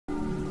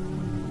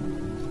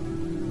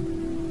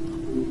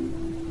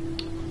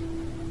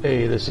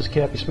Hey, this is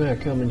Cappy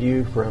Smack coming to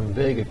you from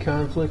Vega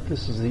Conflict.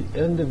 This is the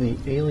end of the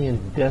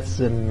alien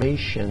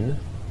Decimation.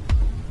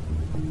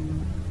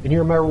 And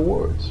here are my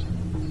rewards.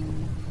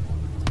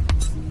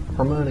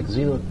 Harmonic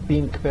Xeno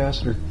Beam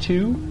Capacitor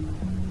 2.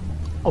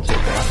 I'll take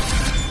that.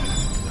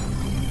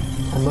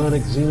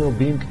 Harmonic Xeno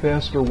Beam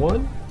Capacitor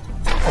 1.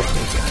 I'll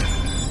take that.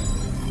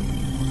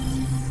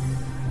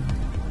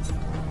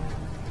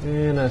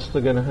 And I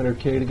still got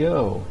 100K to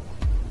go.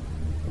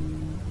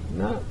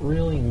 Not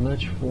really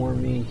much for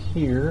me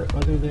here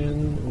other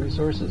than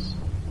resources.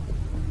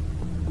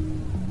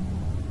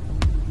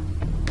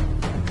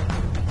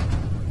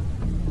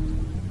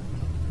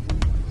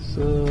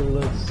 So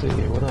let's see,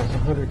 what else?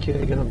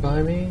 100K gonna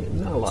buy me?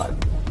 Not a lot.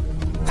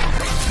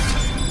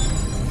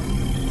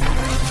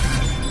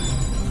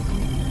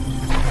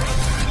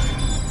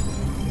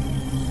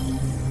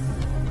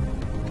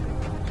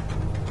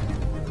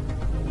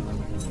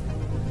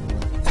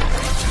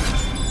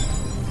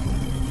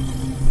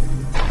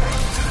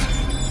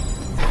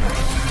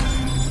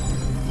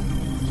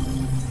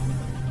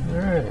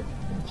 Alright,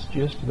 that's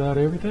just about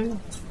everything.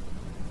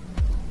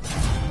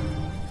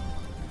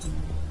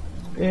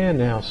 And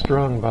now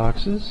strong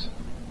boxes.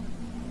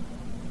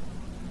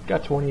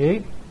 Got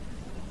 28.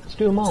 Let's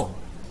do them all.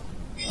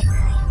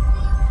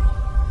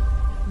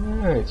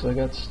 Alright, so I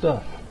got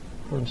stuff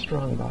from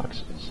strong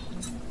boxes.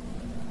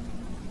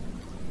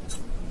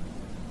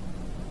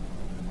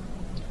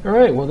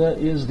 Alright, well that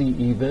is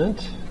the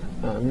event.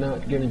 I'm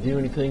not going to do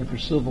anything for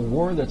Civil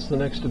War. That's the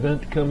next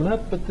event coming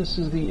up, but this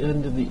is the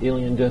end of the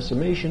alien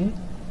Decimation.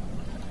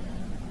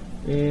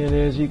 And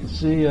as you can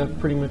see, I've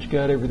pretty much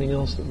got everything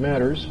else that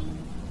matters.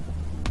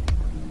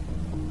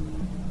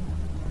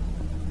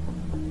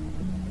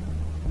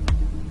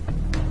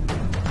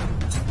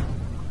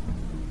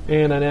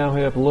 And I now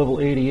have a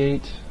level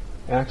 88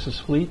 Axis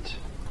fleet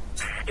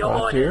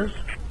locked here,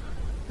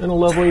 and a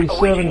level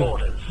 87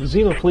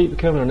 Xeno fleet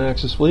becoming an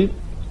Axis fleet.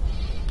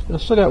 And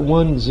I've still got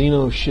one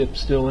Xeno ship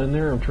still in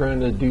there. I'm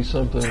trying to do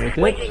something with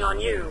it. Waiting on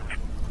you.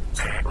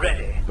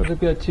 Ready. But I've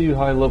got two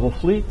high-level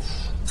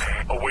fleets.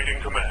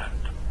 Awaiting command.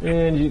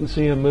 And you can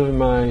see I'm moving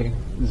my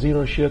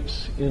Xeno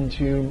ships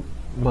into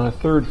my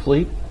third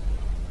fleet.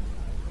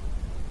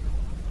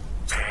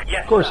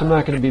 Yes, of course, sir. I'm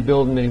not going to be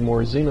building any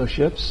more Xeno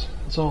ships.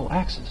 It's all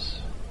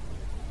Axis.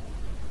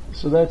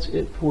 So that's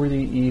it for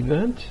the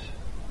event.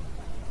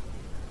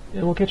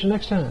 And we'll catch you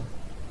next time.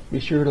 Be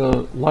sure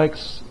to like,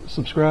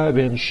 subscribe,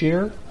 and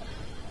share.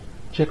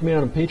 Check me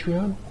out on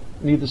Patreon.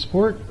 Need the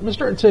support? I'm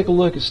starting to take a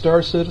look at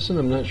Star Citizen.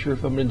 I'm not sure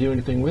if I'm going to do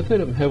anything with it.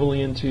 I'm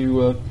heavily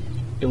into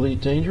Elite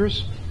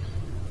Dangerous.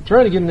 I'm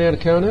trying to get an ad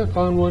account out.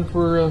 Found one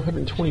for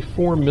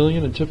 124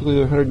 million, and typically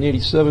they're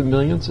 187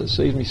 million, so it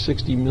saves me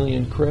 60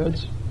 million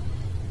creds.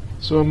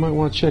 So I might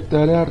want to check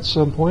that out at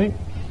some point.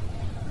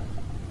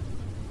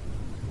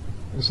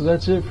 And so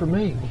that's it for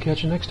me. We'll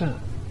catch you next time.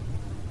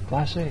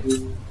 Fly safe.